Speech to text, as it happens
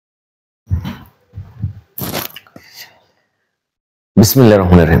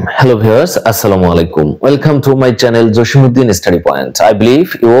Bismillahirrahmanirrahim. Hello viewers, Assalamu alaikum. Welcome to my channel Jasim Uddin Study Point. I believe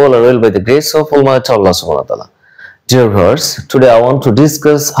you all are well by the grace of Almighty Allah subhanahu wa ta'ala. Dear viewers, today I want to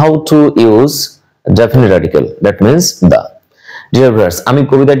discuss how to use definite article, that means the. Dear viewers, আমি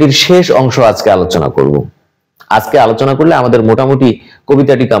কবিতাটির শেষ অংশ আজকে আলোচনা করব। আজকে আলোচনা করলে আমাদের মোটামুটি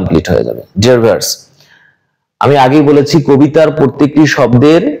কবিতাটি কমপ্লিট হয়ে যাবে। Dear viewers, আমি আগেই বলেছি কবিতার প্রত্যেকটি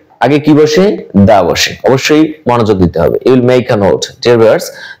শব্দের আগে কি বসে? দা বসে। অবশ্যই মনোযোগ দিতে হবে। You will make a note. Dear viewers,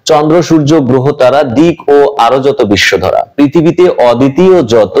 চন্দ্র সূর্য গ্রহ তারা দিক ও আরো যত বিশ্বধরা পৃথিবীতে অদ্বিতীয়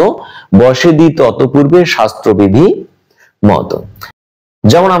যত বসে দি তত পূর্বে শাস্ত্রবিধি মত।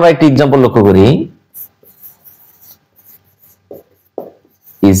 যেমন আমরা একটি एग्जांपल লক্ষ্য করি,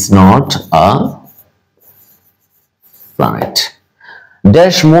 is not a planet.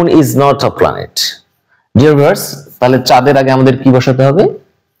 Dash moon is not a planet. Dear viewers, তাহলে চাঁদের আগে আমাদের কি বসাতে হবে?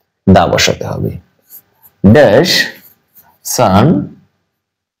 দা বসাতে হবে। Dash sun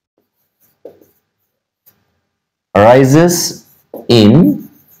rises in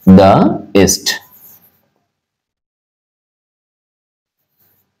the east.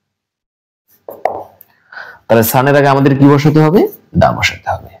 তাহলে সানের আগে আমাদের কি বসাতে হবে? দা বসাতে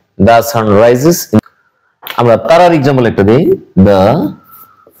হবে। The sun rises in... আমরা তারার एग्जांपल একটা দেই। The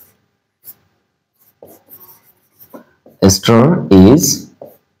star is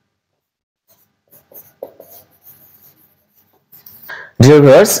Dear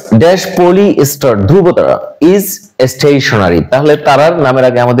viewers, dash polyester ধ্রুব তারা is stationary. তাহলে তারার নামের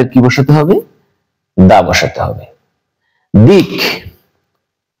আগে আমাদের কি বসাতে হবে? দা বসাতে হবে। দিক,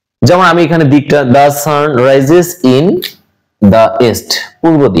 যেমন আমি এখানে দিকটা the sun rises in the east,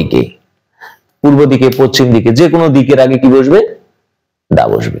 পূর্ব দিকে, পূর্ব দিকে, পশ্চিম দিকে, যে কোনো দিকের আগে কি বসবে? দা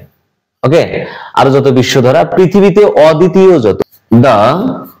বসবে। ওকে, আরো যত বিশ্বধরা পৃথিবীতে অদ্বিতীয় যত, the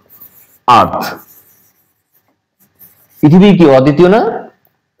earth, পৃথিবী কি অদ্বিতীয় না?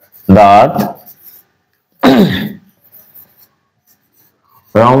 the earth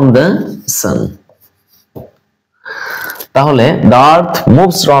round the sun. তাহলে the earth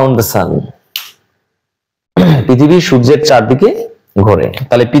moves round the sun, পৃথিবী সূর্যের চারদিকে ঘোরে।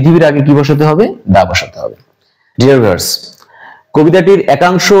 তাহলে পৃথিবীর আগে কি বসাতে হবে? দা বসাতে হবে। ডিয়ার ভিউয়ার্স, কবিতাটির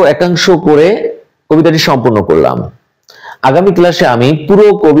একাংশ একাংশ করে কবিতাটি সম্পূর্ণ করলাম। আগামী ক্লাসে আমি পুরো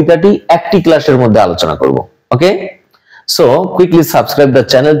কবিতাটি একটি ক্লাসের মধ্যে আলোচনা করব। ওকে, so quickly subscribe the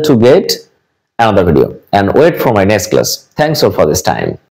channel to get another video and wait for my next class. Thanks all for this time.